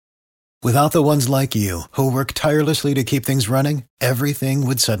Without the ones like you, who work tirelessly to keep things running, everything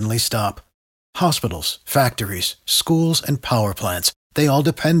would suddenly stop. Hospitals, factories, schools, and power plants, they all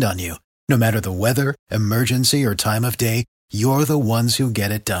depend on you. No matter the weather, emergency, or time of day, you're the ones who get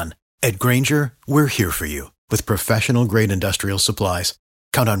it done. At Grainger, we're here for you with professional-grade industrial supplies.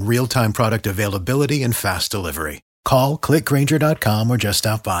 Count on real-time product availability and fast delivery. Call, clickgrainger.com, or just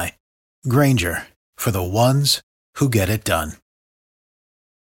stop by. Grainger, for the ones who get it done.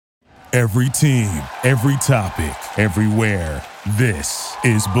 Every team, every topic, everywhere. This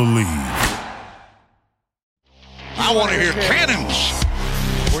is Believe. I want to hear cannons.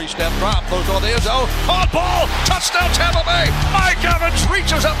 Three-step drop, throws on the end zone. Caught ball, touchdown Tampa Bay. Mike Evans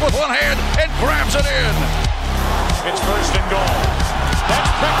reaches up with one hand and grabs it in. It's first and goal.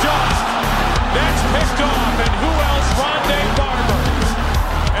 That's picked off. And who else? Rondé Barber.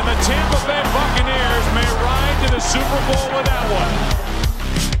 And the Tampa Bay Buccaneers may ride to the Super Bowl with that one.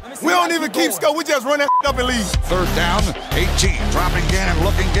 We don't even keep score. We just run that up and leave. Third down, 18. Dropping Gannon,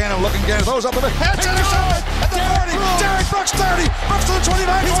 looking Gannon. Throws up the middle. Heads intercepted at the 40. Derek Brooks 30. Brooks to the 29.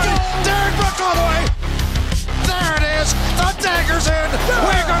 20. Derek Brooks all the way. There it is. The dagger's in.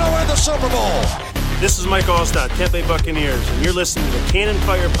 We're going to win the Super Bowl. This is Mike Allstott, Tampa Bay Buccaneers, and you're listening to the Cannon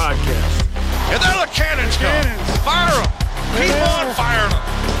Fire Podcast. And there the cannons go. Fire them. Keep on firing them.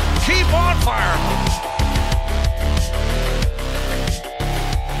 Keep on firing them.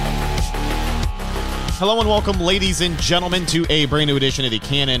 Hello and welcome, ladies and gentlemen, to a brand new edition of the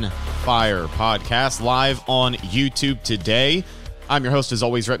Cannon Fire Podcast, live on YouTube today. I'm your host, as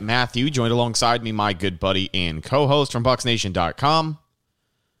always, Rhett Matthew, joined alongside me, my good buddy and co-host from BucsNation.com,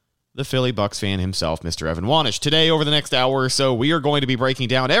 the Philly Bucs fan himself, Mr. Evan Wanish. Today, over the next hour or so, we are going to be breaking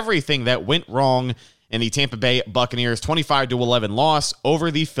down everything that went wrong in the Tampa Bay Buccaneers 25-11 loss over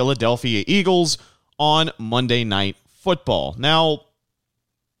the Philadelphia Eagles on Monday Night Football. Now,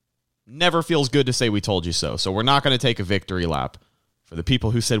 never feels good to say we told you so. So we're not going to take a victory lap for the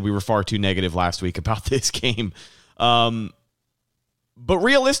people who said we were far too negative last week about this game. But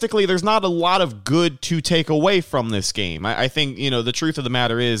realistically, there's not a lot of good to take away from this game. I think, the truth of the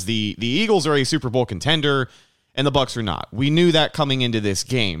matter is the Eagles are a Super Bowl contender and the Bucs are not. We knew that coming into this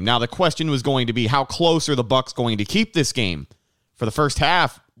game. Now the question was going to be, how close are the Bucs going to keep this game? For the first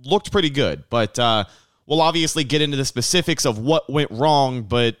half, looked pretty good, but we'll obviously get into the specifics of what went wrong,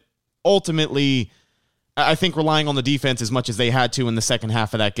 but ultimately, I think relying on the defense as much as they had to in the second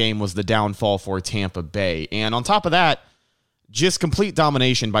half of that game was the downfall for Tampa Bay. And on top of that, just complete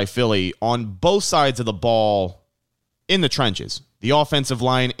domination by Philly on both sides of the ball in the trenches. The offensive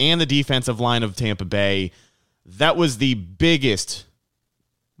line and the defensive line of Tampa Bay, that was the biggest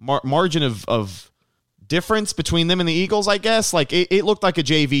margin of difference between them and the Eagles, I guess. Like, it looked like a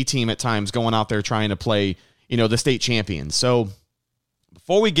JV team at times going out there trying to play, the state champions. So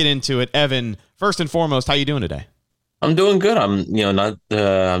before we get into it, Evan, first and foremost, how you doing today? I'm doing good. I'm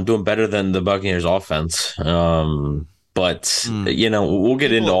doing better than the Buccaneers offense. We'll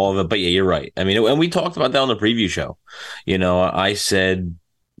get into all of it. But yeah, you're right. I mean, and we talked about that on the preview show. I said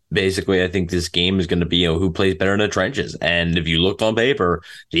basically I think this game is going to be who plays better in the trenches. And if you looked on paper,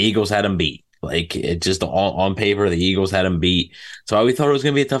 the Eagles had them beat. Like, it just on paper, the Eagles had them beat. So we thought it was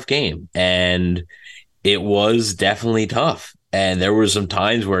going to be a tough game, and it was definitely tough. And there were some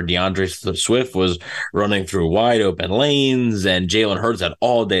times where DeAndre Swift was running through wide open lanes, and Jalen Hurts had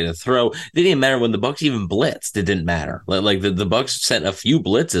all day to throw. It didn't matter when the Bucs even blitzed. It didn't matter. Like the Bucs sent a few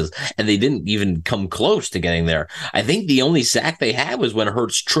blitzes, and they didn't even come close to getting there. I think the only sack they had was when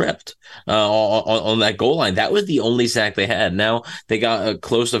Hurts tripped on that goal line. That was the only sack they had. Now they got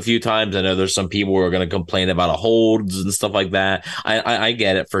close a few times. I know there's some people who are going to complain about holds and stuff like that. I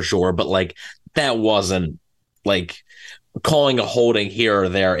get it for sure, but like that wasn't like. Calling a holding here or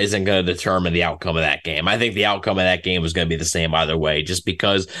there isn't going to determine the outcome of that game. I think the outcome of that game was going to be the same either way, just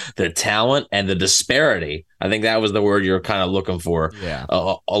because the talent and the disparity, I think that was the word you're kind of looking for,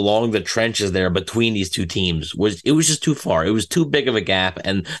 along the trenches there between these two teams, was just too far. It was too big of a gap,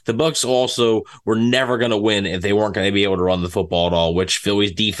 and the Bucs also were never going to win if they weren't going to be able to run the football at all, which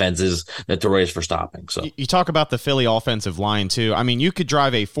Philly's defense is notorious for stopping. So you talk about the Philly offensive line, too. I mean, you could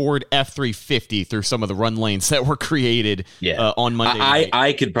drive a Ford F-350 through some of the run lanes that were created on Monday night.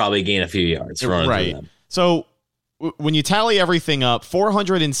 I could probably gain a few yards running through them. So when you tally everything up,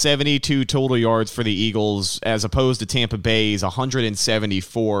 472 total yards for the Eagles as opposed to Tampa Bay's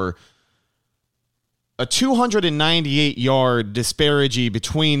 174. A 298-yard disparity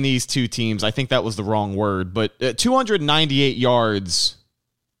between these two teams. I think that was the wrong word, but 298 yards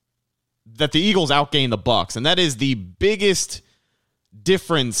that the Eagles outgained the Bucs, and that is the biggest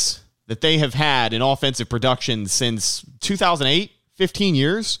difference that they have had in offensive production since 2008, 15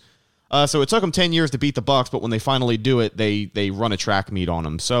 years. So it took them 10 years to beat the Bucs, but when they finally do it, they run a track meet on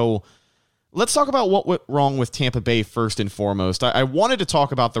them. So let's talk about what went wrong with Tampa Bay first and foremost. I wanted to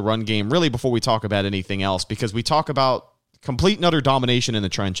talk about the run game really before we talk about anything else, because we talk about complete and utter domination in the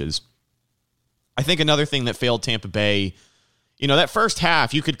trenches. I think another thing that failed Tampa Bay, that first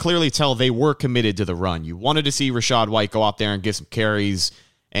half, you could clearly tell they were committed to the run. You wanted to see Rachaad White go out there and get some carries,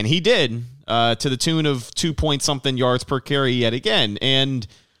 and he did, to the tune of 2-point-something yards per carry yet again. And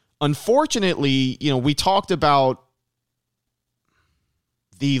unfortunately, we talked about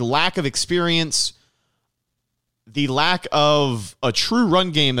the lack of experience, the lack of a true run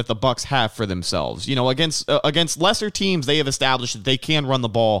game that the Bucs have for themselves. Against lesser teams, they have established that they can run the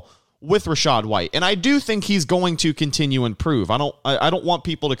ball with Rachaad White, and I do think he's going to continue to improve. I don't want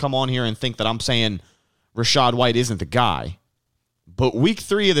people to come on here and think that I'm saying Rachaad White isn't the guy. But week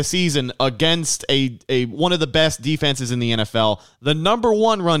 3 of the season against a one of the best defenses in the NFL, the number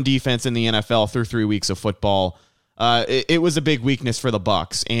 1 run defense in the NFL through 3 weeks of football, it was a big weakness for the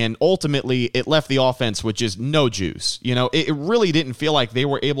Bucs, and ultimately it left the offense with just no juice. It really didn't feel like they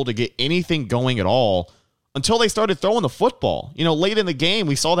were able to get anything going at all until they started throwing the football. Late in the game,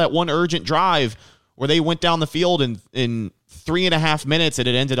 we saw that one urgent drive where they went down the field in 3.5 minutes, and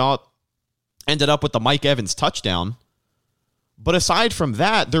it ended up with the Mike Evans touchdown. But aside from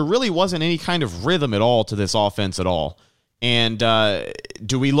that, there really wasn't any kind of rhythm at all to this offense at all. And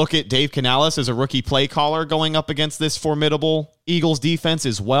do we look at Dave Canales as a rookie play caller going up against this formidable Eagles defense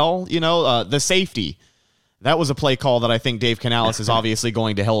as well? The safety. That was a play call that I think Dave Canales is obviously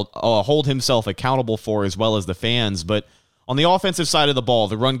going to hold himself accountable for, as well as the fans. But on the offensive side of the ball,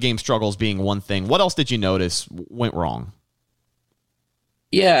 the run game struggles being one thing. What else did you notice went wrong?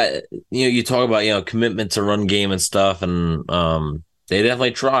 Yeah, you talk about, commitment to run game and stuff, and they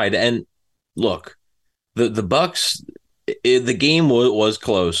definitely tried. And look, the Bucs, the game was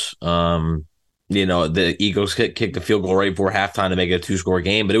close. The Eagles kicked the field goal right before halftime to make it a 2-score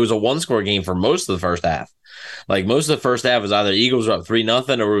game, but it was a 1-score game for most of the first half. Like, most of the first half was either Eagles were up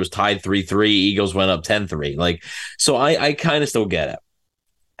 3-0 or it was tied 3-3. Eagles went up 10-3. So I kind of still get it.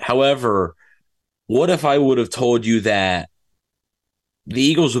 However, what if I would have told you that the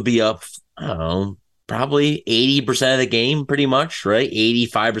Eagles would be up, I don't know, probably 80% of the game, pretty much, right?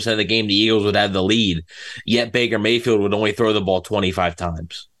 85% of the game, the Eagles would have the lead, yet Baker Mayfield would only throw the ball 25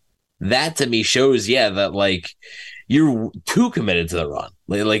 times. That, to me, shows, that, you're too committed to the run.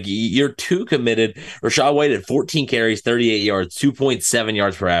 You're too committed. Rachaad White had 14 carries, 38 yards, 2.7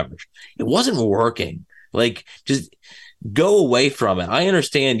 yards per average. It wasn't working. Just go away from it. I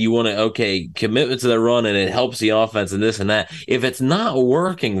understand you want to, commitment to the run, and it helps the offense and this and that. If it's not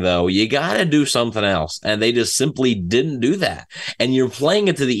working, though, you got to do something else. And they just simply didn't do that. And you're playing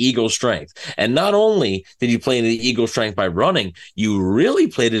it to the Eagles' strength. And not only did you play into the Eagles' strength by running, you really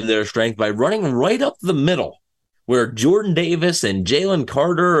played into their strength by running right up the middle, where Jordan Davis and Jalen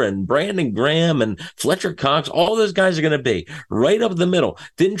Carter and Brandon Graham and Fletcher Cox, all those guys are going to be right up the middle.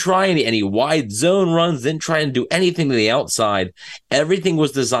 Didn't try any wide zone runs, didn't try and do anything to the outside. Everything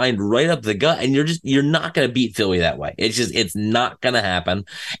was designed right up the gut, and you're not going to beat Philly that way. It's not going to happen.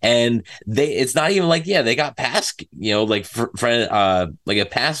 And it's not even they got pass, like a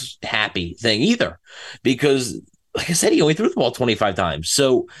pass happy thing either, because like I said, he only threw the ball 25 times.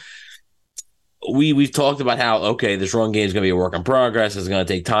 So we've talked about how, this run game is going to be a work in progress. It's going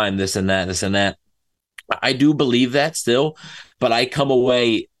to take time, this and that. I do believe that still, but I come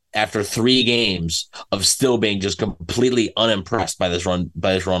away after 3 games of still being just completely unimpressed by this run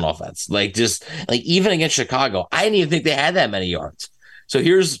offense. Even against Chicago, I didn't even think they had that many yards. So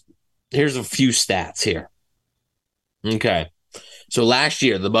here's a few stats here. Okay. So last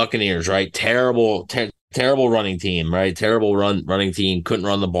year, the Buccaneers, right? Terrible running team, right? Terrible running team. Couldn't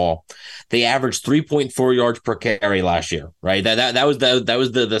run the ball. They averaged 3.4 yards per carry last year, right? That was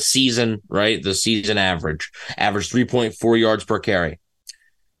the season, right? The season averaged 3.4 yards per carry.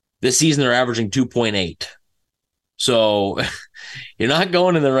 This season they're averaging 2.8. So you're not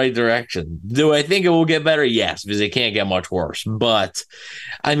going in the right direction. Do I think it will get better? Yes, because it can't get much worse. But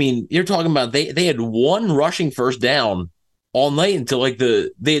I mean, you're talking about they had 1 rushing first down all night until they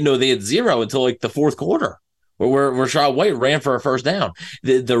had 0 until the fourth quarter, where Rachaad White ran for a first down.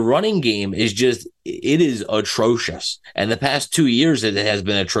 The running game is it is atrocious. And the past 2 years it has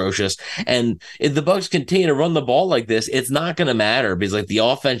been atrocious. And if the Bucs continue to run the ball like this, it's not going to matter, because the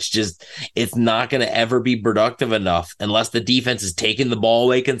offense it's not going to ever be productive enough unless the defense is taking the ball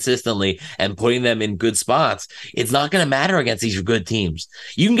away consistently and putting them in good spots. It's not going to matter against these good teams.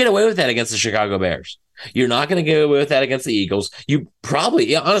 You can get away with that against the Chicago Bears. You're not going to get away with that against the Eagles. You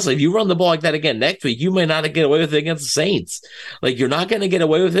probably, honestly, if you run the ball like that again next week, you may not get away with it against the Saints. Like, you're not going to get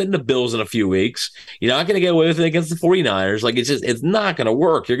away with it in the Bills in a few weeks. You're not going to get away with it against the 49ers. Like, it's not going to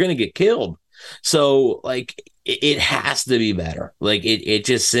work. You're going to get killed. So, like, it has to be better. Like, it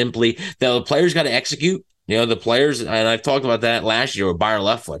just simply, the players got to execute. The players, and I've talked about that last year with Byron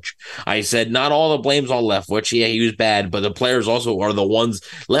Leftwich. I said not all the blame's on Leftwich. Yeah, he was bad, but the players also are the ones.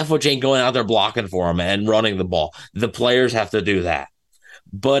 Leftwich ain't going out there blocking for him and running the ball. The players have to do that.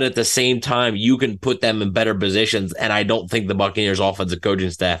 But at the same time, you can put them in better positions, and I don't think the Buccaneers offensive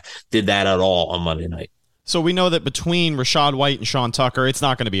coaching staff did that at all on Monday night. So we know that between Rachaad White and Sean Tucker, it's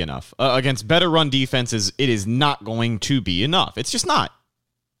not going to be enough. Against better run defenses, it is not going to be enough. It's just not.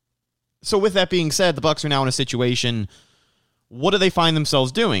 So with that being said, the Bucs are now in a situation. What do they find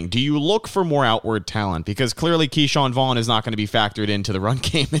themselves doing? Do you look for more outward talent? Because clearly Keyshawn Vaughn is not going to be factored into the run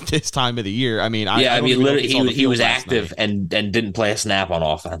game at this time of the year. I mean, literally, he was active and didn't play a snap on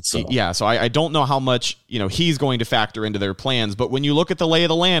offense. So. Yeah, so I don't know how much he's going to factor into their plans. But when you look at the lay of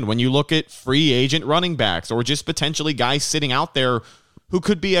the land, when you look at free agent running backs or just potentially guys sitting out there who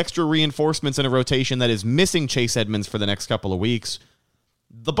could be extra reinforcements in a rotation that is missing Chase Edmonds for the next couple of weeks,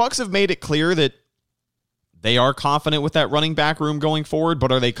 the Bucs have made it clear that they are confident with that running back room going forward, but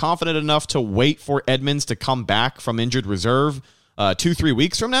are they confident enough to wait for Edmonds to come back from injured reserve 2-3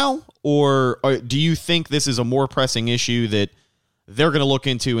 weeks from now? Or do you think this is a more pressing issue that they're going to look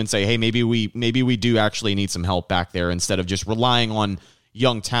into and say, hey, maybe we do actually need some help back there instead of just relying on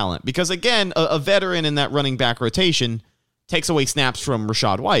young talent? Because again, a veteran in that running back rotation takes away snaps from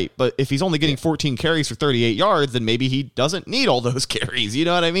Rachaad White. But if he's only getting 14 carries for 38 yards, then maybe he doesn't need all those carries. You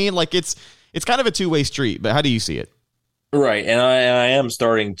know what I mean? Like, it's kind of a two-way street, but how do you see it? Right, and I am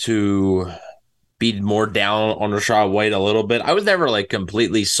starting to be more down on Rachaad White a little bit. I was never, like,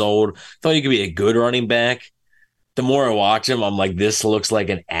 completely sold. Thought he could be a good running back. The more I watch him, I'm like, this looks like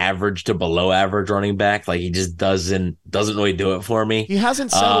an average to below average running back. Like, he just doesn't really do it for me. He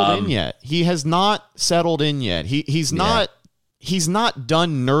hasn't settled in yet. He has not settled in yet. He's not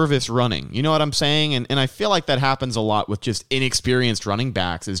done nervous running. You know what I'm saying? And I feel like that happens a lot with just inexperienced running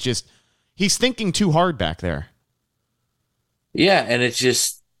backs. Is just he's thinking too hard back there. Yeah, and it's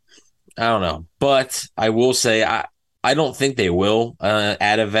just, I don't know. But I will say, I don't think they will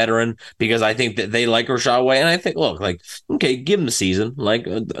add a veteran because I think that they like Rachaad White. And I think, look, like, okay, give him the season. Like,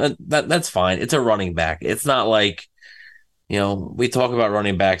 that's fine. It's a running back. It's not like, we talk about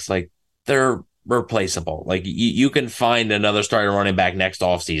running backs like they're replaceable. Like, you can find another starting running back next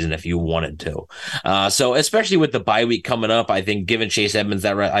offseason if you wanted to. So especially with the bye week coming up, I think giving Chase Edmonds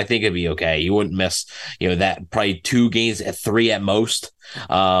that, I think it'd be okay. You wouldn't miss, that probably 2 games at 3 at most.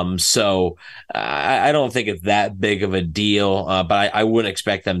 So I don't think it's that big of a deal, but I wouldn't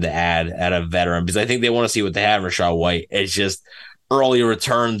expect them to add a veteran because I think they want to see what they have in Rachaad White. It's just early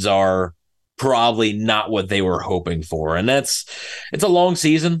returns are probably not what they were hoping for. And it's a long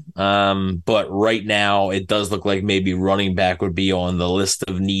season. But right now it does look like maybe running back would be on the list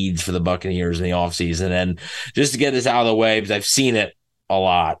of needs for the Buccaneers in the offseason. And just to get this out of the way, because I've seen it a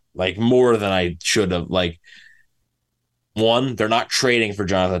lot, like more than I should have. Like, one, they're not trading for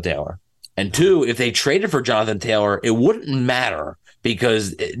Jonathan Taylor. And 2, if they traded for Jonathan Taylor, it wouldn't matter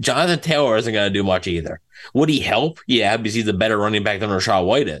because Jonathan Taylor isn't going to do much either. Would he help? Yeah, because he's a better running back than Rachaad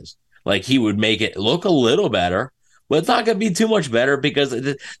White is. Like, he would make it look a little better, but it's not going to be too much better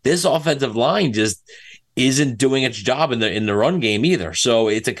because this offensive line just isn't doing its job in the run game either. So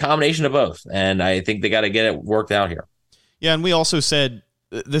it's a combination of both, and I think they got to get it worked out here. Yeah, and we also said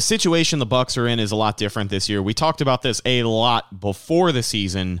the situation the Bucs are in is a lot different this year. We talked about this a lot before the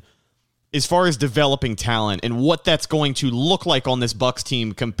season as far as developing talent and what that's going to look like on this Bucs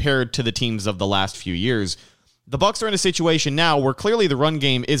team compared to the teams of the last few years. The Bucs are in a situation now where clearly the run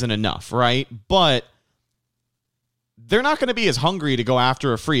game isn't enough, right? But they're not going to be as hungry to go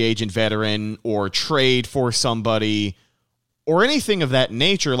after a free agent veteran or trade for somebody or anything of that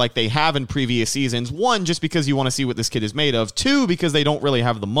nature like they have in previous seasons. 1, just because you want to see what this kid is made of. 2, because they don't really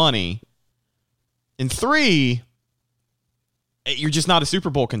have the money. And 3, you're just not a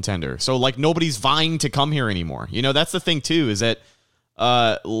Super Bowl contender. So, like, nobody's vying to come here anymore. That's the thing, too, is that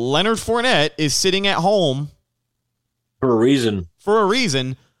Leonard Fournette is sitting at home for a reason,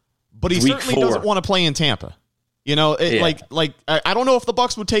 but he certainly doesn't want to play in Tampa. I don't know if the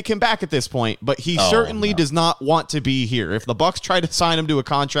Bucs would take him back at this point, but he certainly does not want to be here. If the Bucs try to sign him to a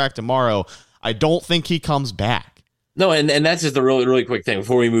contract tomorrow, I don't think he comes back. No, and that's just a really, really quick thing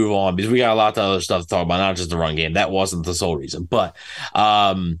before we move on, because we got a lot of other stuff to talk about, not just the run game. That wasn't the sole reason, but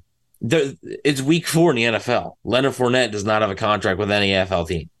it's week 4 in the NFL. Leonard Fournette does not have a contract with any NFL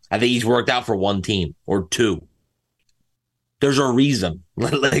team. I think he's worked out for one team or two. There's a reason.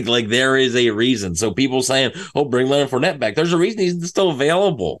 like there is a reason. So people saying, "Oh, bring Leonard Fournette back." There's a reason he's still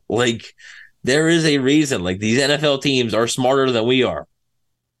available. Like there is a reason. Like these NFL teams are smarter than we are.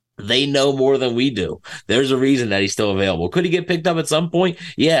 They know more than we do. There's a reason that he's still available. Could he get picked up at some point?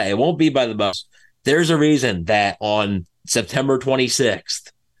 Yeah, it won't be by the Bucs. There's a reason that on September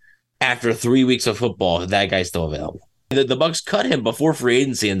 26th, after 3 weeks of football, that guy's still available. The Bucs cut him before free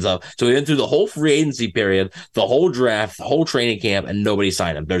agency ends up. So he went through the whole free agency period, the whole draft, the whole training camp, and nobody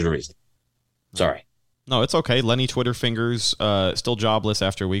signed him. There's a reason. Sorry. No, it's okay. Lenny Twitter fingers still jobless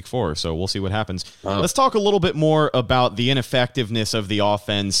after week 4, so we'll see what happens. Let's talk a little bit more about the ineffectiveness of the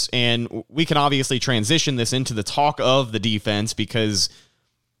offense, and we can obviously transition this into the talk of the defense because,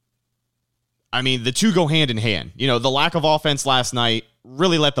 I mean, the two go hand in hand. You know, the lack of offense last night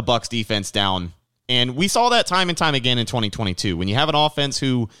really let the Bucs defense down, and we saw that time and time again in 2022. When you have an offense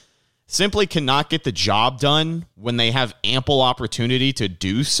who simply cannot get the job done when they have ample opportunity to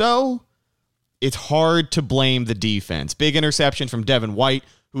do so, it's hard to blame the defense. Big interception from Devin White,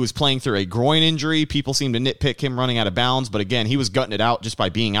 who was playing through a groin injury. People seem to nitpick him running out of bounds, but again, he was gutting it out just by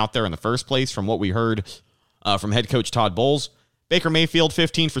being out there in the first place from what we heard from head coach Todd Bowles. Baker Mayfield,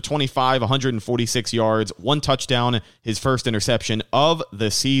 15 for 25, 146 yards, 1 touchdown, his first interception of the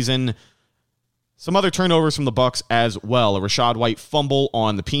season. Some other turnovers from the Bucs as well. A Rachaad White fumble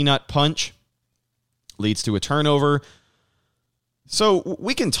on the peanut punch leads to a turnover. So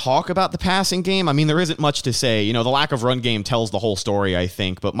we can talk about the passing game. I mean, there isn't much to say. You know, the lack of run game tells the whole story, I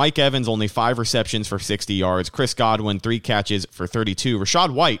think. But Mike Evans, only 5 receptions for 60 yards. Chris Godwin, 3 catches for 32.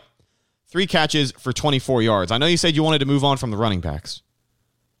 Rachaad White, 3 catches for 24 yards. I know you said you wanted to move on from the running backs.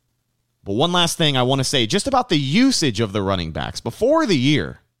 But one last thing I want to say just about the usage of the running backs. Before the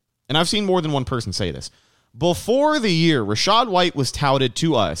year, and I've seen more than one person say this, before the year, Rachaad White was touted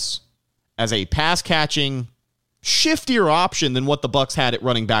to us as a pass-catching, shiftier option than what the Bucs had at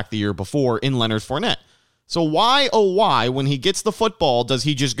running back the year before in Leonard Fournette. So why, oh why, when he gets the football, does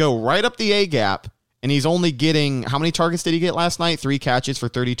he just go right up the A-gap and he's only getting, how many targets did he get last night? 3 catches for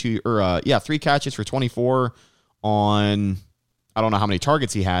 32, 3 catches for 24 on, I don't know how many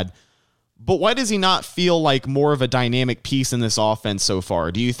targets he had. But why does he not feel like more of a dynamic piece in this offense so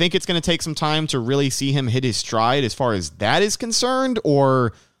far? Do you think it's going to take some time to really see him hit his stride as far as that is concerned,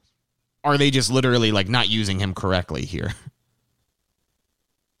 or are they just literally like not using him correctly here?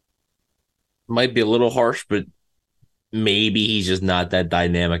 Might be a little harsh, but maybe he's just not that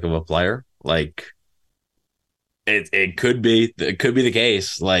dynamic of a player. Like it could be the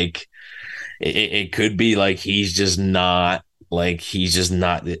case. Like it could be like he's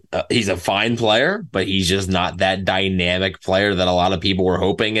a fine player, but he's just not that dynamic player that a lot of people were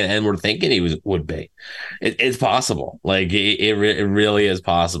hoping and were thinking he would be. It's possible. Like it really is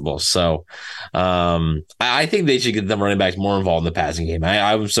possible. So I think they should get them running backs more involved in the passing game.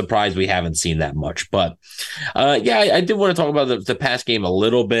 I was surprised we haven't seen that much, but I did want to talk about the pass game a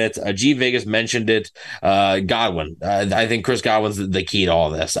little bit. G Vegas mentioned it. Godwin. I think Chris Godwin's the key to all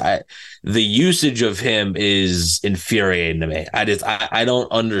this. The usage of him is infuriating to me. I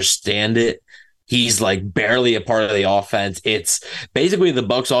don't understand it. He's like barely a part of the offense. It's basically the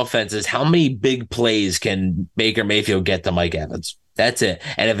Bucs offense is how many big plays can Baker Mayfield get to Mike Evans? That's it.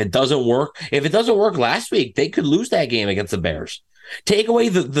 And if it doesn't work last week, they could lose that game against the Bears. Take away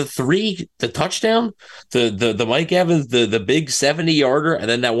the touchdown, the Mike Evans, the big 70-yarder, and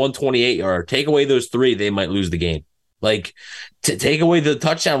then that 128-yarder. Take away those 3, they might lose the game. Like, to take away the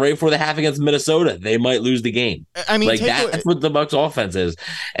touchdown right before the half against Minnesota, they might lose the game. I mean, like that's what the Bucs offense is.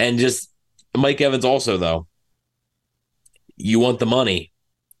 And just Mike Evans also, though, you want the money.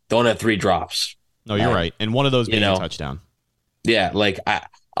 Don't have 3 drops. No, you're right. And one of those being a touchdown. Yeah, like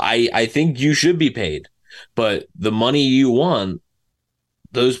I think you should be paid. But the money you want,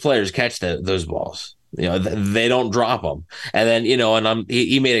 those players catch those balls. You know, they don't drop them. And then, and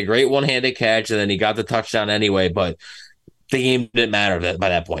he made a great one-handed catch, and then he got the touchdown anyway, but the game didn't matter by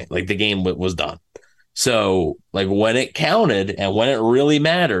that point. Like, the game was done. So, like, when it counted and when it really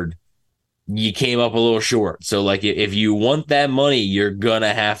mattered, you came up a little short. So, like, if you want that money, you're going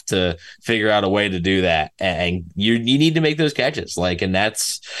to have to figure out a way to do that. And you need to make those catches. Like, and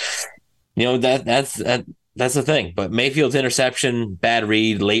that's, that's the thing. But Mayfield's interception, bad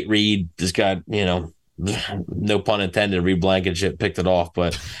read, late read, just got, no pun intended, Reed Blankenship picked it off,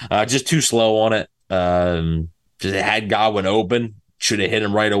 but just too slow on it. Just had Godwin open, should have hit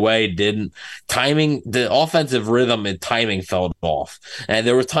him right away, didn't. Timing, the offensive rhythm and timing fell off. And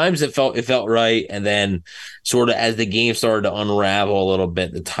there were times it felt right, and then sort of as the game started to unravel a little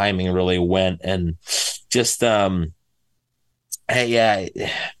bit, the timing really went. And just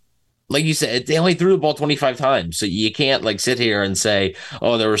like you said, they only threw the ball 25 times. So you can't like sit here and say,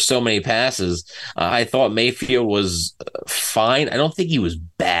 oh, there were so many passes. I thought Mayfield was fine. I don't think he was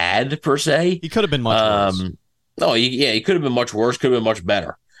bad per se. He could have been much worse. No, he could have been much worse, could have been much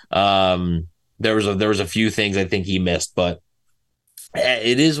better. There was a few things I think he missed, but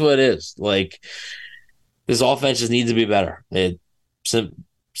it is what it is. Like, this offense just needs to be better. It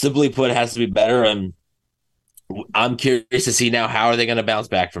simply put, it has to be better. And I'm curious to see now, how are they going to bounce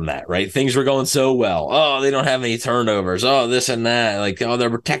back from that, right? Things were going so well. Oh, they don't have any turnovers. Oh, this and that. Like, oh, they're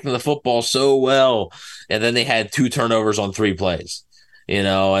protecting the football so well. And then they had 2 turnovers on 3 plays,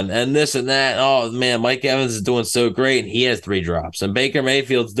 and this and that. Oh, man, Mike Evans is doing so great, and he has 3 drops. And Baker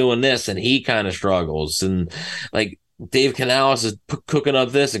Mayfield's doing this, and he kind of struggles. And, like, Dave Canales is cooking up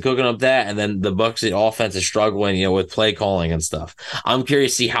this and cooking up that, and then the Bucs offense is struggling, with play calling and stuff. I'm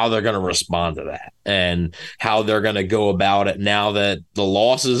curious to see how they're going to respond to that and how they're going to go about it now that the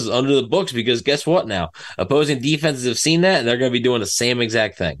loss is under the books, because guess what now? Opposing defenses have seen that, and they're going to be doing the same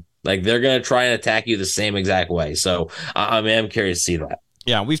exact thing. Like, they're going to try and attack you the same exact way. So I'm curious to see that.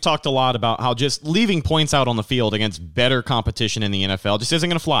 Yeah, we've talked a lot about how just leaving points out on the field against better competition in the NFL just isn't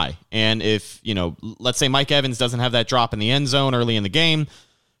going to fly. And if, let's say Mike Evans doesn't have that drop in the end zone early in the game,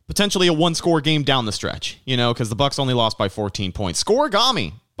 potentially a 1-score game down the stretch, because the Bucs only lost by 14 points.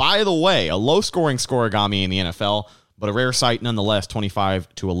 Scorigami, by the way, a low-scoring scorigami in the NFL, but a rare sight nonetheless,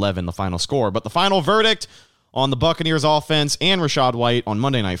 25-11 the final score. But the final verdict on the Buccaneers offense and Rachaad White on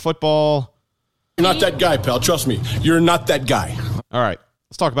Monday Night Football. You're not that guy, pal. Trust me. You're not that guy. All right.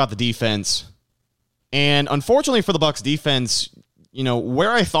 Let's talk about the defense. And unfortunately for the Bucs defense,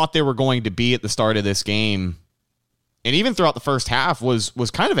 where I thought they were going to be at the start of this game, and even throughout the first half, was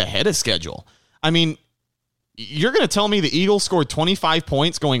kind of ahead of schedule. I mean, you're going to tell me the Eagles scored 25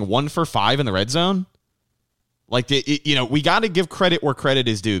 points going 1 for 5 in the red zone? Like, we got to give credit where credit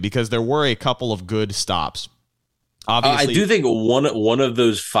is due, because there were a couple of good stops. Obviously, I do think one of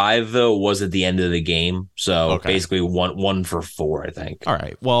those 5 though was at the end of the game, so basically one for 4, I think. All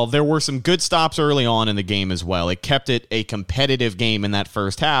right. Well, there were some good stops early on in the game as well. It kept it a competitive game in that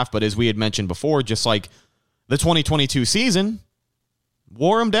first half, but as we had mentioned before, just like the 2022 season,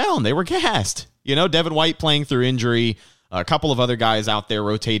 wore them down. They were gassed. Devin White playing through injury, a couple of other guys out there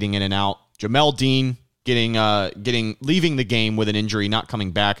rotating in and out. Jamel Dean leaving the game with an injury, not coming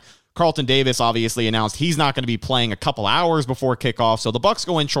back. Carlton Davis obviously announced he's not going to be playing a couple hours before kickoff, so the Bucs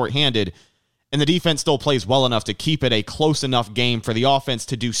go in shorthanded, and the defense still plays well enough to keep it a close enough game for the offense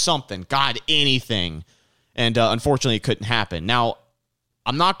to do something, anything, and unfortunately it couldn't happen. Now,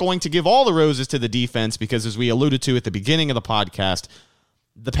 I'm not going to give all the roses to the defense, because as we alluded to at the beginning of the podcast,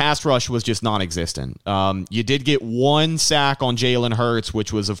 the pass rush was just non-existent. You did get 1 sack on Jalen Hurts,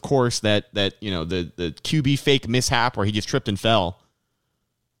 which was, of course, the QB fake mishap where he just tripped and fell.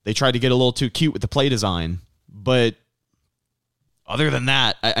 They tried to get a little too cute with the play design. But other than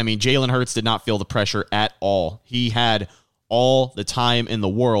that, I mean, Jalen Hurts did not feel the pressure at all. He had all the time in the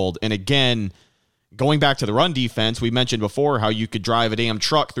world. And again, going back to the run defense, we mentioned before how you could drive a damn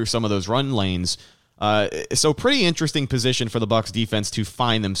truck through some of those run lanes. So pretty interesting position for the Bucs defense to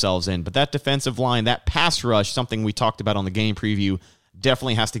find themselves in. But that defensive line, that pass rush, something we talked about on the game preview,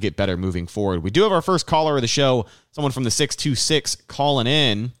 definitely has to get better moving forward. We do have our first caller of the show, someone from the 626 calling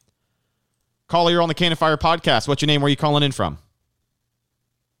in. Caller, you're on the Cannon Fire podcast. What's your name? Where are you calling in from?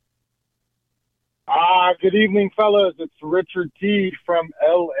 Good evening, fellas. It's Richard T. from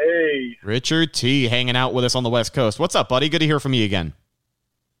L.A. Richard T. hanging out with us on the West Coast. What's up, buddy? Good to hear from you again.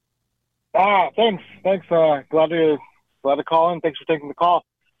 Thanks. Glad to call in. Thanks for taking the call.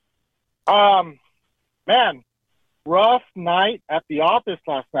 Man, rough night at the office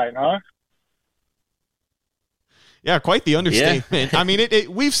last night, huh? Yeah, quite the understatement. Yeah. I mean,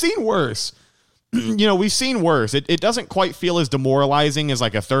 we've seen worse. We've seen worse. It doesn't quite feel as demoralizing as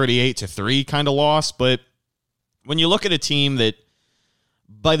like a 38-3 kind of loss, but when you look at a team that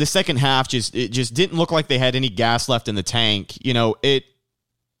by the second half it just didn't look like they had any gas left in the tank, it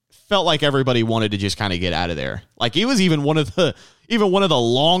felt like everybody wanted to just kind of get out of there. Like, it was even one of the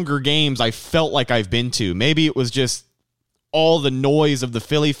longer games I felt like I've been to. Maybe it was just all the noise of the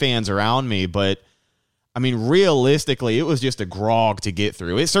Philly fans around me, but I mean, realistically, it was just a grog to get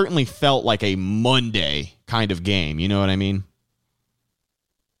through. It certainly felt like a Monday kind of game. You know what I mean?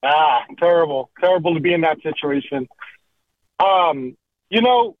 Terrible to be in that situation. I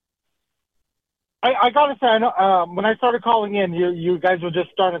gotta say, I know, when I started calling in, you guys were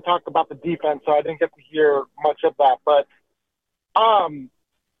just starting to talk about the defense, so I didn't get to hear much of that. But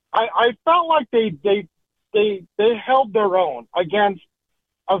I felt like they held their own against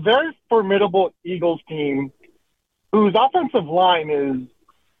a very formidable Eagles team whose offensive line is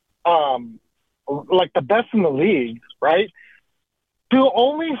like the best in the league, right? To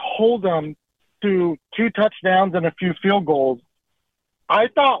only hold them to 2 touchdowns and a few field goals, I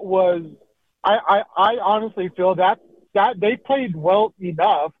thought was I honestly feel that they played well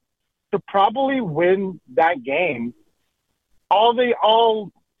enough to probably win that game. All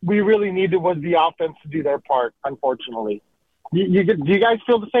we really needed was the offense to do their part, unfortunately. Do you guys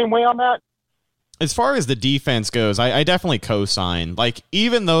feel the same way on that? As far as the defense goes, I definitely co-sign. Like,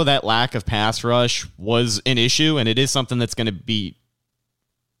 even though that lack of pass rush was an issue, and it is something that's going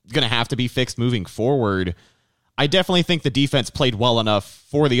to have to be fixed moving forward, I definitely think the defense played well enough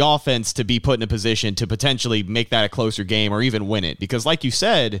for the offense to be put in a position to potentially make that a closer game or even win it. Because like you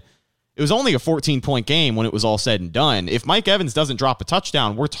said, it was only a 14-point game when it was all said and done. If Mike Evans doesn't drop a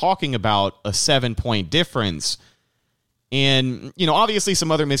touchdown, we're talking about a 7-point difference. And, obviously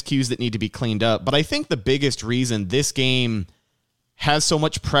some other miscues that need to be cleaned up. But I think the biggest reason this game has so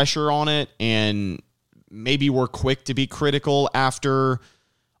much pressure on it, and maybe we're quick to be critical after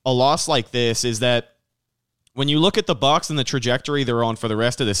a loss like this, is that when you look at the Bucs and the trajectory they're on for the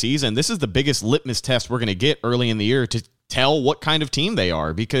rest of the season, this is the biggest litmus test we're going to get early in the year to tell what kind of team they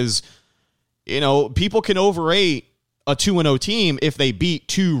are. Because, people can overrate a 2-0 team if they beat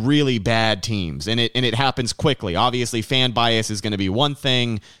 2 really bad teams, and it happens quickly. Obviously, fan bias is going to be one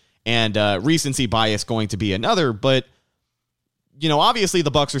thing, and recency bias going to be another. But obviously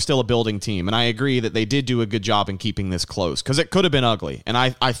the Bucs are still a building team, and I agree that they did do a good job in keeping this close, because it could have been ugly, and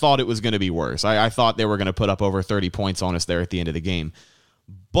I thought it was going to be worse. I thought they were going to put up over 30 points on us there at the end of the game.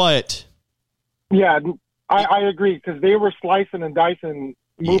 But yeah, I agree, because they were slicing and dicing,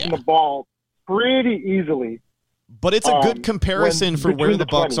 moving the ball pretty easily. But it's a good comparison for where the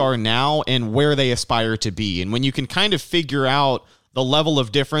Bucs are now and where they aspire to be. And when you can kind of figure out the level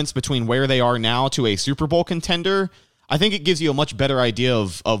of difference between where they are now to a Super Bowl contender, I think it gives you a much better idea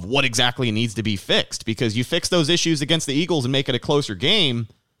of what exactly needs to be fixed. Because you fix those issues against the Eagles and make it a closer game,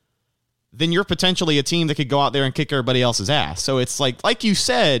 then you're potentially a team that could go out there and kick everybody else's ass. So it's like you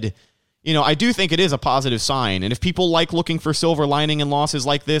said, I do think it is a positive sign. And if people like looking for silver lining in losses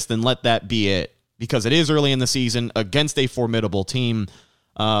like this, then let that be it. Because it is early in the season against a formidable team.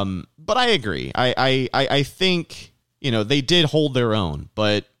 But I agree. I think, they did hold their own,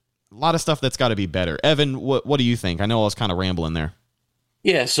 but a lot of stuff that's got to be better. Evan, what do you think? I know I was kind of rambling there.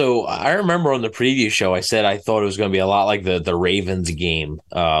 Yeah, so I remember on the preview show, I said I thought it was going to be a lot like the Ravens game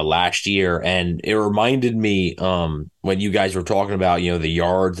last year. And it reminded me when you guys were talking about, the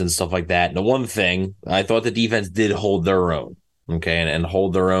yards and stuff like that. And the one thing, I thought the defense did hold their own. Okay, and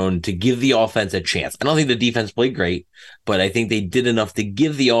hold their own to give the offense a chance. I don't think the defense played great, but I think they did enough to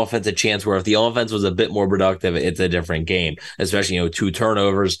give the offense a chance, where if the offense was a bit more productive, it's a different game, especially, 2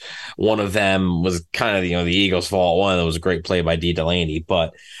 turnovers. One of them was kind of, the Eagles' fault. One of them was a great play by D. Delaney,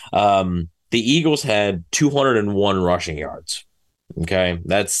 but the Eagles had 201 rushing yards. Okay,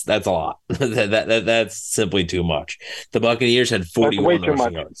 that's a lot. That's simply too much. The Buccaneers had 41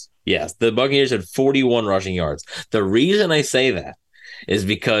 rushing yards. Yes, the Buccaneers had 41 rushing yards. The reason I say that is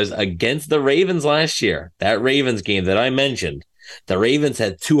because against the Ravens last year, that Ravens game that I mentioned, the Ravens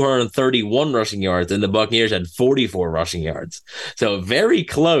had 231 rushing yards and the Buccaneers had 44 rushing yards. So very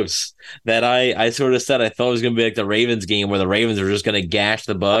close that I sort of said I thought it was going to be like the Ravens game where the Ravens are just going to gash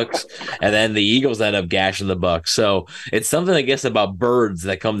the Bucs and then the Eagles end up gashing the Bucs. So it's something, I guess, about birds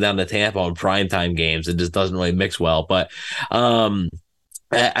that come down to Tampa on primetime games. It just doesn't really mix well. But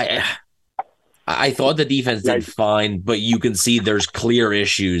I thought the defense did fine, but you can see there's clear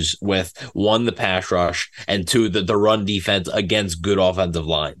issues with, 1, the pass rush, and 2, the run defense against good offensive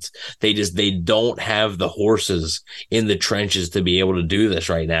lines. They don't have the horses in the trenches to be able to do this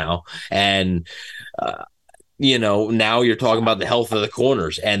right now. And now you're talking about the health of the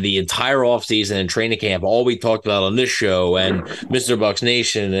corners, and the entire offseason and training camp, all we talked about on this show and Mr. Bucs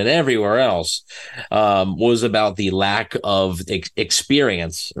Nation and everywhere else was about the lack of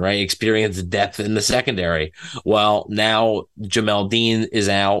experience, right? Experience depth in the secondary. Well, now Jamel Dean is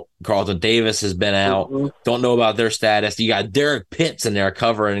out. Carlton Davis has been out. Don't know about their status. You got Derek Pitts in there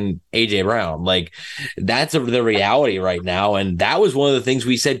covering A.J. Brown. Like, that's the reality right now. And that was one of the things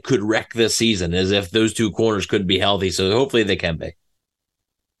we said could wreck this season, is if those 2 corners couldn't be healthy. So hopefully they can be.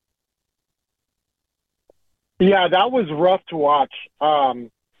 Yeah, that was rough to watch.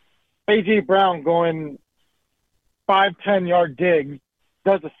 A.J. Brown going 5-10 yard digs,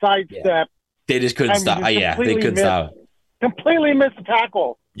 does a sidestep. Yeah. They just couldn't stop. Yeah, they couldn't stop it. Completely missed the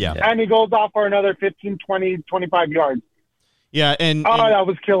tackle. Yeah. And he goes off for another 15, 20, 25 yards. Yeah, and that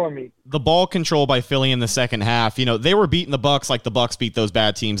was killing me. The ball control by Philly in the second half, they were beating the Bucs like the Bucs beat those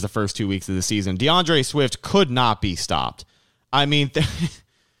bad teams the first 2 weeks of the season. DeAndre Swift could not be stopped. I mean,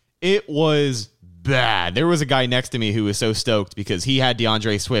 It was bad. There was a guy next to me who was so stoked because he had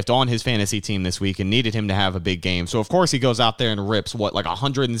DeAndre Swift on his fantasy team this week and needed him to have a big game. So, of course, he goes out there and rips,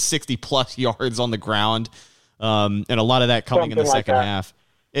 160-plus yards on the ground, and a lot of that coming in the second half.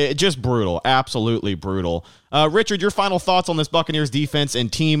 Just brutal. Absolutely brutal. Richard, your final thoughts on this Buccaneers defense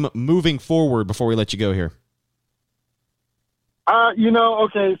and team moving forward before we let you go here?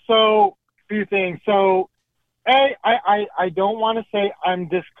 Okay, so a few things. So, I don't want to say I'm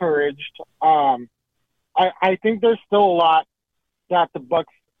discouraged. I think there's still a lot that the Bucs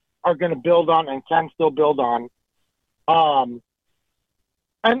are going to build on and can still build on. And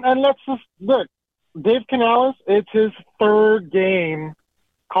let's just look. Dave Canales, it's his third game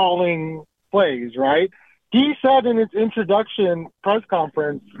calling plays, right? He said in his introduction press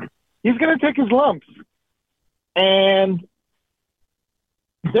conference, he's going to take his lumps. And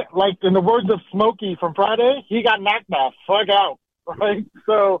like in the words of Smokey from Friday, he got knocked off. Fuck out, right?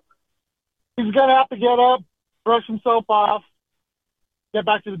 So he's going to have to get up, brush himself off, get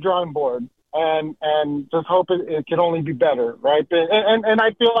back to the drawing board, and just hope it can only be better, right? And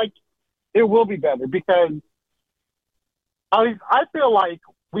I feel like it will be better because at least I feel like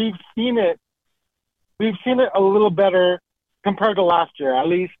we've seen it a little better compared to last year. At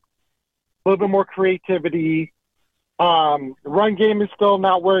least a little bit more creativity. Run game is still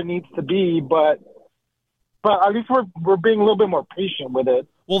not where it needs to be, but at least we're being a little bit more patient with it.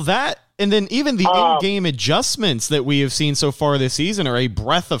 Well, that, and then even the in-game adjustments that we have seen so far this season are a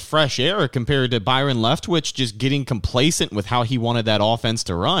breath of fresh air compared to Byron Leftwich just getting complacent with how he wanted that offense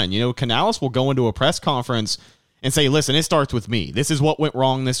to run. Canales will go into a press conference and say, listen, it starts with me. This is what went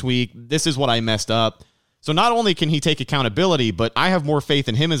wrong this week. This is what I messed up. So not only can he take accountability, but I have more faith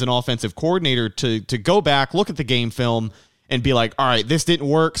in him as an offensive coordinator to go back, look at the game film, and be like, all right, this didn't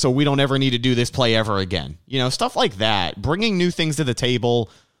work, so we don't ever need to do this play ever again. Stuff like that, bringing new things to the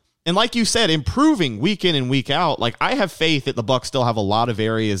table. And like you said, improving week in and week out. Like, I have faith that the Bucs still have a lot of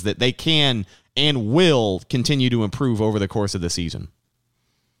areas that they can and will continue to improve over the course of the season.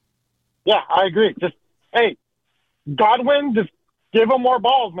 Yeah, I agree. Just, hey, Godwin, just give him more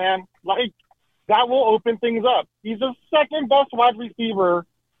balls, man. Like, that will open things up. He's the second best wide receiver,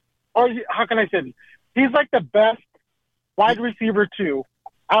 or how can I say this? He's like the best wide receiver 2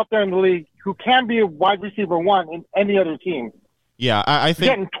 out there in the league who can be a wide receiver 1 in any other team. Yeah, I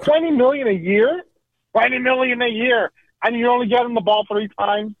think getting $20 million a year, and you only get him the ball 3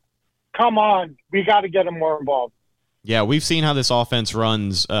 times. Come on, we got to get him more involved. Yeah, we've seen how this offense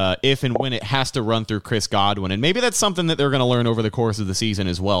runs if and when it has to run through Chris Godwin. And maybe that's something that they're going to learn over the course of the season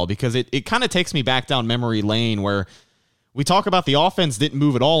as well, because it kind of takes me back down memory lane where we talk about the offense didn't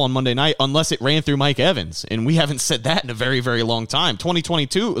move at all on Monday night unless it ran through Mike Evans. And we haven't said that in a very, very long time.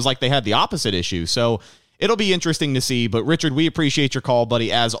 2022, it was like they had the opposite issue. So it'll be interesting to see. But Richard, we appreciate your call,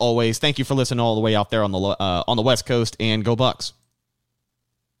 buddy, as always. Thank you for listening all the way out there on the West Coast, and go Bucs.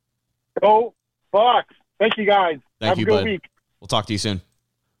 Go Bucs. Thank you, guys. Thank Have you, a good bud. week. We'll talk to you soon.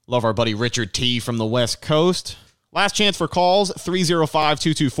 Love our buddy Richard T. from the West Coast. Last chance for calls,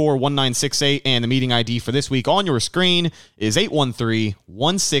 305-224-1968, and the meeting ID for this week on your screen is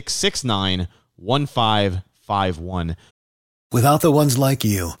 813-1669-1551. Without the ones like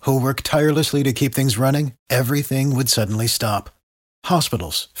you, who work tirelessly to keep things running, everything would suddenly stop.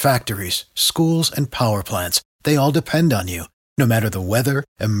 Hospitals, factories, schools, and power plants, they all depend on you. No matter the weather,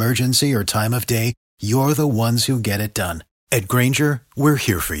 emergency, or time of day, you're the ones who get it done. At Grainger, we're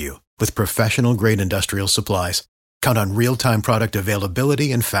here for you with professional-grade industrial supplies. Count on real-time product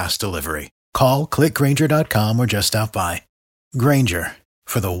availability and fast delivery. Call, clickgrainger.com, or just stop by. Grainger,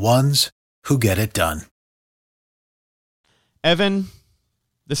 for the ones who get it done. Evan,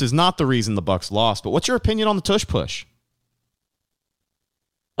 this is not the reason the Bucs lost, but what's your opinion on the tush push?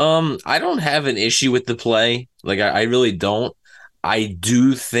 I don't have an issue with the play. Like, I really don't. I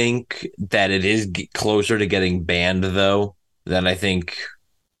do think that it is closer to getting banned, though, than I think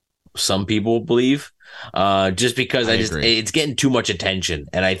some people believe. Just because it's getting too much attention,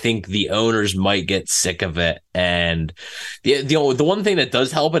 and I think the owners might get sick of it. And the one thing that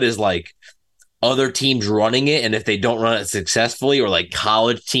does help it is like other teams running it, and if they don't run it successfully, or like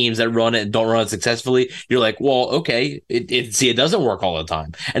college teams that run it and don't run it successfully, you're like, well, okay, it doesn't work all the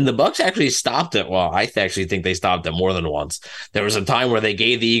time. And the Bucs actually stopped it. Well, I actually think they stopped it more than once. There was a time where they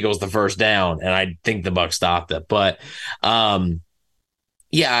gave the Eagles the first down, and I think the Bucs stopped it. But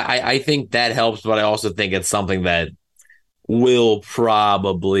yeah, I think that helps, but I also think it's something that will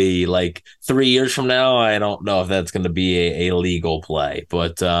probably, like 3 years from now, I don't know if that's going to be a legal play,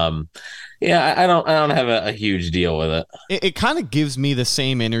 but yeah, I don't have a huge deal with it. It kind of gives me the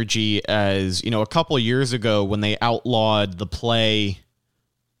same energy as, a couple of years ago when they outlawed the play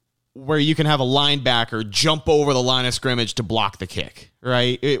where you can have a linebacker jump over the line of scrimmage to block the kick,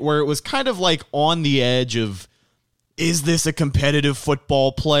 right? Where it was kind of like on the edge of, is this a competitive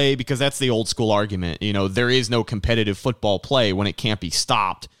football play? Because that's the old school argument. You know, there is no competitive football play when it can't be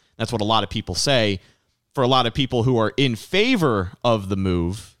stopped. That's what a lot of people say. For a lot of people who are in favor of the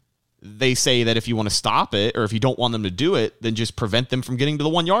move, they say that if you want to stop it, or if you don't want them to do it, then just prevent them from getting to the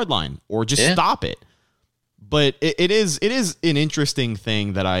 1 yard line, or just stop it. But it is an interesting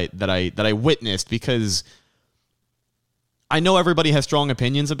thing that I witnessed, because I know everybody has strong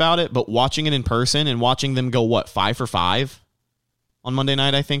opinions about it, but watching it in person and watching them go, 5 for 5 on Monday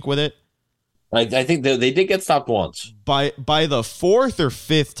night, I think, with it. I think they did get stopped once. By the fourth or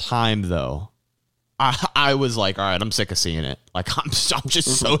fifth time, though, I was like, all right, I'm sick of seeing it. Like, I'm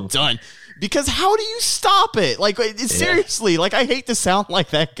just so done. Because how do you stop it? Like, seriously, like, I hate to sound like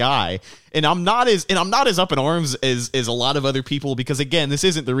that guy. And I'm not as up in arms as a lot of other people, because, again, this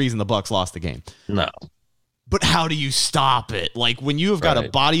isn't the reason the Bucs lost the game. No. But how do you stop it? Like, when you have got a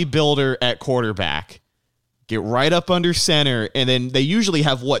bodybuilder at quarterback, get right up under center, and then they usually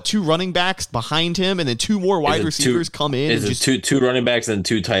have, 2 running backs behind him, and then 2 more wide receivers come in. Is it two running backs and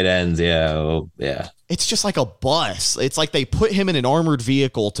 2 tight ends? Yeah. It's just like a bus. It's like they put him in an armored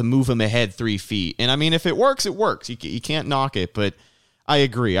vehicle to move him ahead 3 feet. And, I mean, if it works, it works. You can't knock it, but I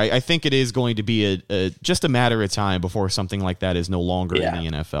agree. I think it is going to be just a matter of time before something like that is no longer in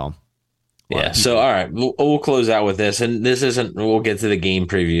the NFL. Yeah. So, all right, we'll close out with this, and we'll get to the game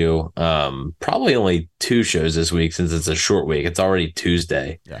preview. Probably only 2 shows this week, since it's a short week. It's already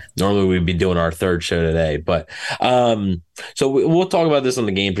Tuesday. Yeah. Normally we'd be doing our 3rd show today, but so we'll talk about this on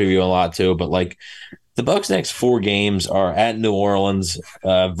the game preview a lot too. But like, the Bucs' next 4 games are at New Orleans,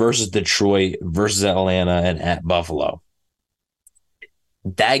 versus Detroit, versus Atlanta, and at Buffalo.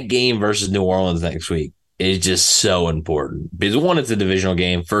 That game versus New Orleans next week is just so important, because, one, it's a divisional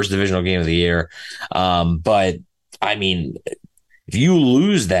game, first divisional game of the year. But I mean, if you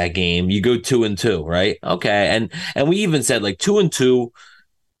lose that game, you go 2-2, right? Okay. And we even said, like, 2-2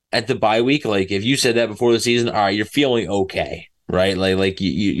 at the bye week. Like, if you said that before the season, all right, you're feeling okay, right? Like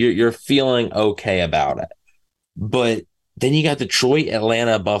you're feeling okay about it. But then you got Detroit,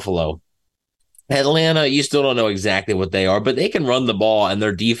 Atlanta, Buffalo. Atlanta, you still don't know exactly what they are, but they can run the ball, and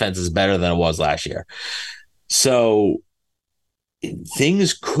their defense is better than it was last year. So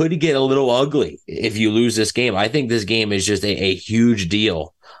things could get a little ugly if you lose this game. I think this game is just a huge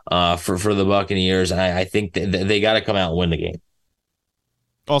deal for the Buccaneers. I think they got to come out and win the game.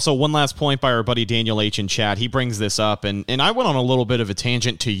 Also, one last point by our buddy Daniel H. in chat. He brings this up, and I went on a little bit of a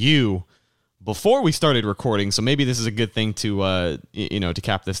tangent to you before we started recording, so maybe this is a good thing to to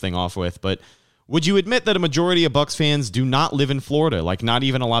cap this thing off with. But would you admit that a majority of Bucs fans do not live in Florida? Like, not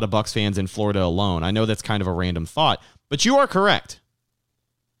even a lot of Bucs fans in Florida alone. I know that's kind of a random thought, but you are correct.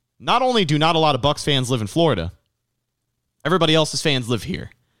 Not only do not a lot of Bucs fans live in Florida, everybody else's fans live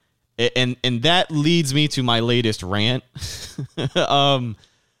here. And that leads me to my latest rant.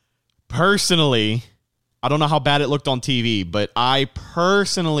 Personally, I don't know how bad it looked on TV, but I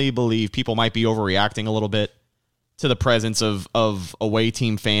personally believe people might be overreacting a little bit to the presence of away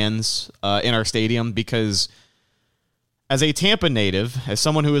team fans in our stadium, because as a Tampa native, as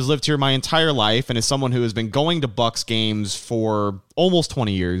someone who has lived here my entire life, and as someone who has been going to Bucs games for almost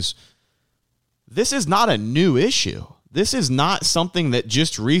 20 years, this is not a new issue. This is not something that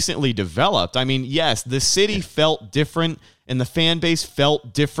just recently developed. I mean, yes, the city felt different and the fan base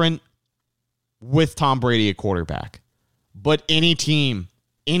felt different with Tom Brady at quarterback. But any team,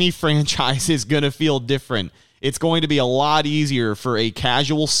 any franchise is going to feel different. It's going to be a lot easier for a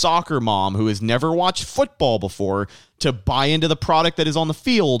casual soccer mom who has never watched football before to buy into the product that is on the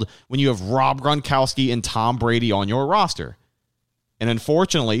field when you have Rob Gronkowski and Tom Brady on your roster. And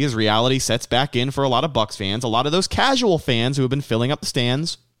unfortunately, as reality sets back in for a lot of Bucs fans, a lot of those casual fans who have been filling up the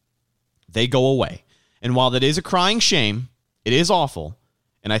stands, they go away. And while that is a crying shame, it is awful.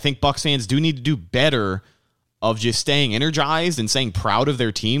 And I think Bucs fans do need to do better of just staying energized and staying proud of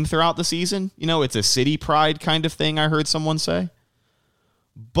their team throughout the season. You know, it's a city pride kind of thing, I heard someone say.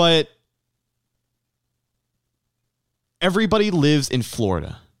 But everybody lives in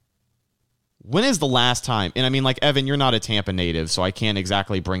Florida. When is the last time? And I mean, like, Evan, you're not a Tampa native, so I can't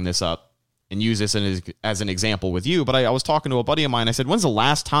exactly bring this up and use this as an example with you. But I was talking to a buddy of mine. I said, when's the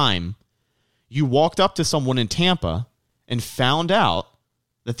last time you walked up to someone in Tampa and found out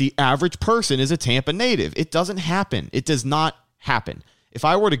that the average person is a Tampa native? It doesn't happen. It does not happen. If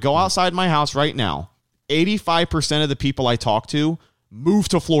I were to go outside my house right now, 85% of the people I talk to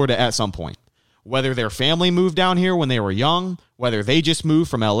moved to Florida at some point. Whether their family moved down here when they were young, whether they just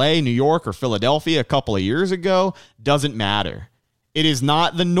moved from LA, New York, or Philadelphia a couple of years ago, doesn't matter. It is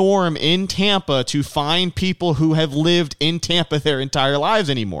not the norm in Tampa to find people who have lived in Tampa their entire lives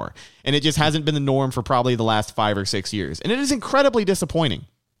anymore. And it just hasn't been the norm for probably the last 5 or 6 years. And it is incredibly disappointing.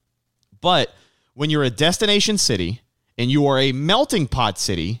 But when you're a destination city and you are a melting pot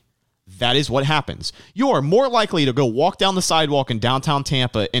city, that is what happens. You are more likely to go walk down the sidewalk in downtown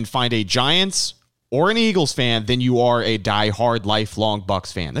Tampa and find a Giants or an Eagles fan than you are a diehard lifelong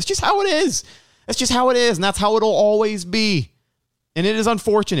Bucs fan. That's just how it is. That's just how it is, and that's how it'll always be. And it is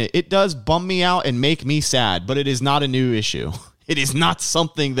unfortunate. It does bum me out and make me sad, but it is not a new issue. It is not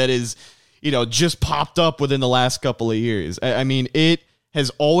something that is, just popped up within the last couple of years. I mean, it has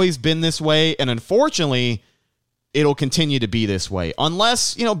always been this way, and unfortunately, it'll continue to be this way.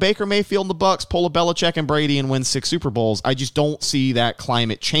 Unless, Baker Mayfield and the Bucs pull a Belichick and Brady and win 6 Super Bowls, I just don't see that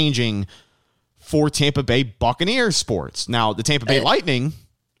climate changing for Tampa Bay Buccaneers sports. Now, the Tampa Bay Lightning,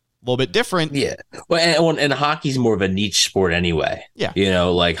 a little bit different. Yeah. Well, and hockey's more of a niche sport anyway. Yeah.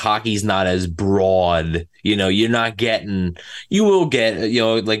 Like hockey's not as broad. You're not getting, you will get,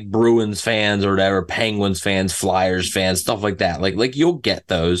 like Bruins fans or whatever, Penguins fans, Flyers fans, stuff like that. Like you'll get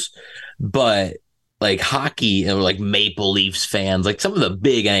those. But like hockey and like Maple Leafs fans, like some of the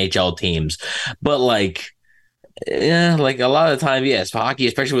big NHL teams. But like a lot of the time, yes, hockey,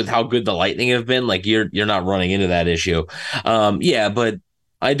 especially with how good the Lightning have been, like you're not running into that issue. But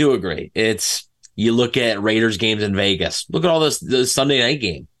I do agree. You look at Raiders games in Vegas. Look at all the Sunday night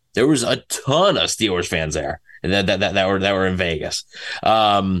game. There was a ton of Steelers fans there that were in Vegas.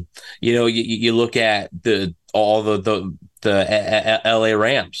 You look at the LA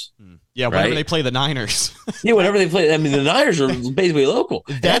Rams. Yeah, whenever they play the Niners. Yeah, whenever they play, I mean, the Niners are basically local.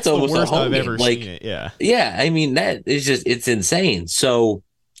 That's almost the worst a home I've ever game. seen it. Yeah. Yeah, I mean, that is just, it's insane. So,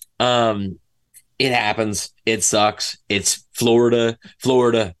 it happens. It sucks. It's Florida,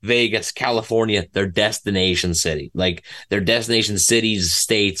 Vegas, California. They're destination city. Like they're destination cities,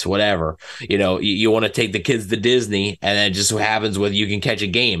 states, whatever. You want to take the kids to Disney, and it just so happens whether you can catch a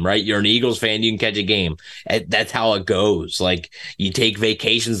game, right? You're an Eagles fan, you can catch a game. That's how it goes. Like you take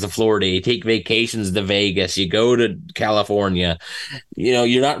vacations to Florida, you take vacations to Vegas, you go to California.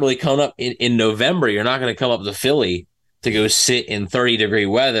 You're not really coming up in November. You're not going to come up to Philly to go sit in 30-degree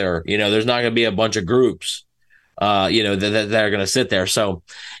weather. There's not going to be a bunch of groups, that are going to sit there. So,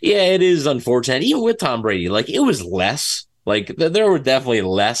 yeah, it is unfortunate. Even with Tom Brady, like it was less. Like there were definitely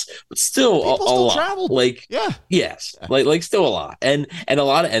less, but still a lot. Traveled. Like, yeah, yes, like still a lot, and a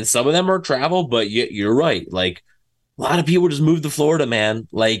lot and some of them are travel. But you're right. Like a lot of people just moved to Florida, man.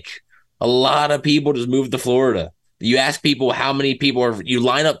 Like a lot of people just moved to Florida. You ask people how many people you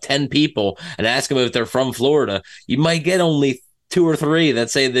line up 10 people and ask them if they're from Florida, you might get only 2 or 3 that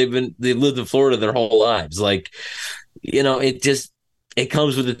say they've lived in Florida their whole lives. Like, it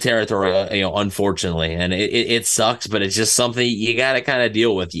comes with the territory, unfortunately, and it sucks, but it's just something you got to kind of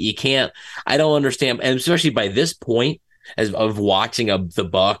deal with. You can't, I don't understand. And especially by this point, of watching the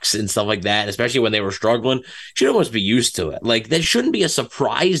Bucs and stuff like that, especially when they were struggling, you should almost be used to it. Like that shouldn't be a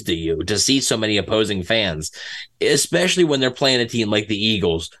surprise to you to see so many opposing fans, especially when they're playing a team like the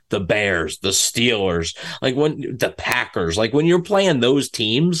Eagles, the Bears, the Steelers, like when the Packers, like when you're playing those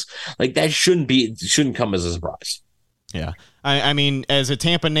teams, like that shouldn't come as a surprise. Yeah. I mean, as a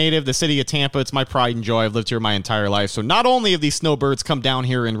Tampa native, the city of Tampa, it's my pride and joy. I've lived here my entire life. So not only have these snowbirds come down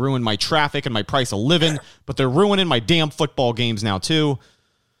here and ruin my traffic and my price of living, but they're ruining my damn football games now, too.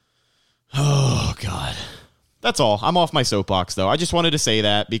 Oh, God. That's all. I'm off my soapbox, though. I just wanted to say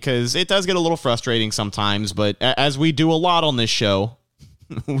that because it does get a little frustrating sometimes, but as we do a lot on this show,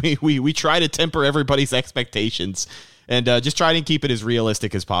 we try to temper everybody's expectations and just try to keep it as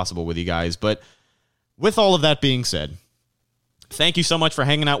realistic as possible with you guys. But with all of that being said, thank you so much for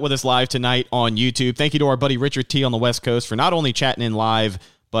hanging out with us live tonight on YouTube. Thank you to our buddy Richard T on the West Coast for not only chatting in live,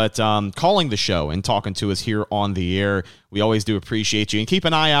 but calling the show and talking to us here on the air. We always do appreciate you. And keep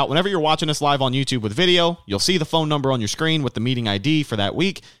an eye out. Whenever you're watching us live on YouTube with video, you'll see the phone number on your screen with the meeting ID for that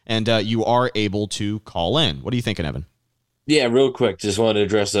week, and you are able to call in. What are you thinking, Evan? Yeah, real quick, just wanted to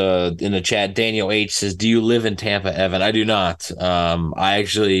address in the chat, Daniel H. says, do you live in Tampa, Evan? I do not. I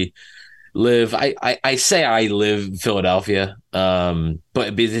actually live, I say I live in Philadelphia,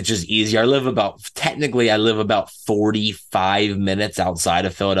 but it's just easier. I live about 45 minutes outside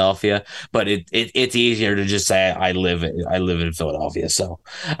of Philadelphia, but it's easier to just say I live in Philadelphia. So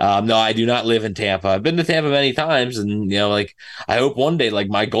no, I do not live in Tampa. I've been to Tampa many times, and I hope one day,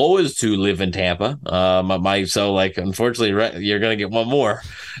 my goal is to live in Tampa. Unfortunately, you're gonna get one more.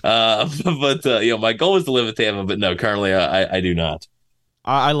 But my goal is to live in Tampa, but no, currently I do not.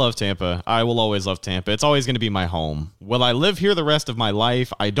 I love Tampa. I will always love Tampa. It's always going to be my home. Will I live here the rest of my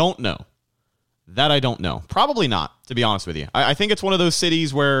life? I don't know. That I don't know. Probably not, to be honest with you. I think it's one of those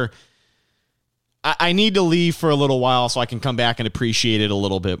cities where I need to leave for a little while so I can come back and appreciate it a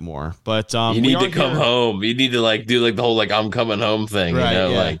little bit more. But you need to come home. You need to do the whole I'm coming home thing.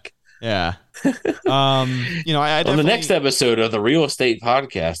 Right, Yeah. I on the next episode of the Real Estate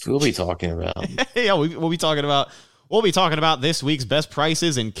Podcast, we'll be talking about. We'll be talking about this week's best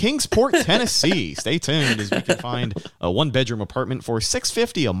prices in Kingsport, Tennessee. Stay tuned as we can find a 1-bedroom apartment for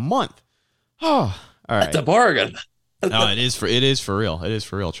 $650 a month. Oh, all right. That's a bargain. No, it is for real. It is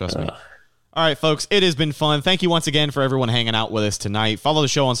for real. Trust me. All right, folks, it has been fun. Thank you once again for everyone hanging out with us tonight. Follow the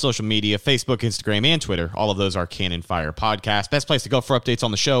show on social media, Facebook, Instagram, and Twitter. All of those are Cannon Fire Podcast. Best place to go for updates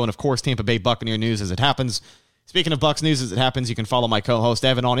on the show and, of course, Tampa Bay Buccaneer news as it happens. Speaking of Bucs news as it happens, you can follow my co-host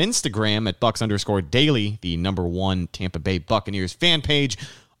Evan on Instagram at Bucs_daily, the #1 Tampa Bay Buccaneers fan page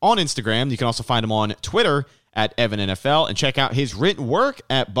on Instagram. You can also find him on Twitter at EvanNFL and check out his written work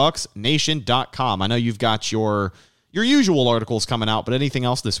at BucsNation.com. I know you've got your usual articles coming out, but anything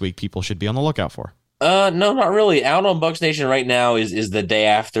else this week people should be on the lookout for? No, not really. Out on Bucs Nation right now is the day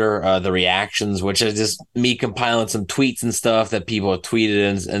after the reactions, which is just me compiling some tweets and stuff that people have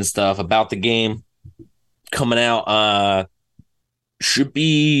tweeted and stuff about the game coming out. Should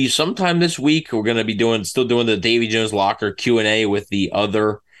be sometime this week. We're going to be still doing the Davy Jones Locker Q&A with the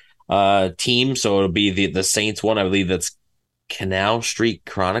other team. So it'll be the Saints one. I believe that's Canal Street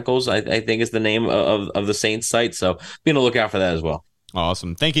Chronicles, I think is the name of the Saints site. So be on the lookout for that as well.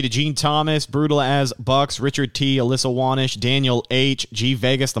 Awesome. Thank you to Gene Thomas, Brutal as Bucks, Richard T, Alyssa Wanish, Daniel H, G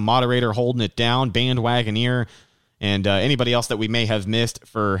Vegas, the moderator holding it down, Bandwagoneer, and anybody else that we may have missed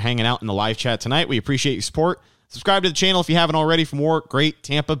for hanging out in the live chat tonight. We appreciate your support. Subscribe to the channel if you haven't already for more great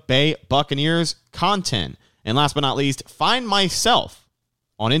Tampa Bay Buccaneers content. And last but not least, find myself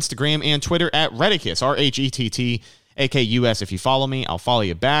on Instagram and Twitter at Redicus, RHETT. AKUS. If you follow me, I'll follow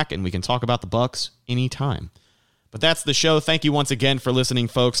you back, and we can talk about the Bucs anytime. But that's the show. Thank you once again for listening,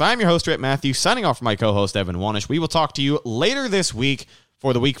 folks. I'm your host, Rhett Matthews, signing off for my co-host, Evan Wanish. We will talk to you later this week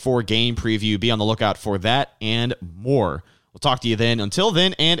for the Week 4 game preview. Be on the lookout for that and more. We'll talk to you then. Until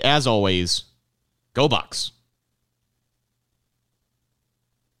then, and as always, go Bucs.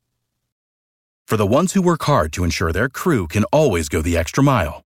 For the ones who work hard to ensure their crew can always go the extra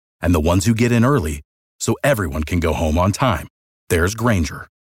mile, and the ones who get in early so everyone can go home on time, there's Grainger,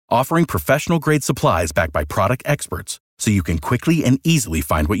 offering professional-grade supplies backed by product experts so you can quickly and easily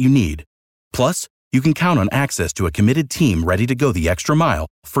find what you need. Plus, you can count on access to a committed team ready to go the extra mile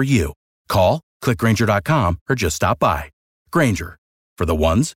for you. Call, click Grainger.com, or just stop by. Grainger, for the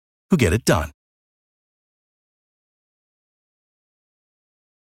ones who get it done.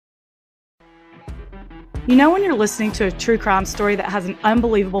 You know when you're listening to a true crime story that has an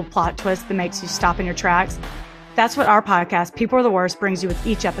unbelievable plot twist that makes you stop in your tracks? That's what our podcast, People Are the Worst, brings you with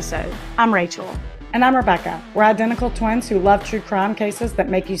each episode. I'm Rachel. And I'm Rebecca. We're identical twins who love true crime cases that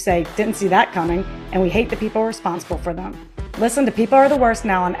make you say, didn't see that coming, and we hate the people responsible for them. Listen to People Are the Worst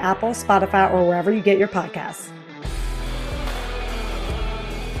now on Apple, Spotify, or wherever you get your podcasts.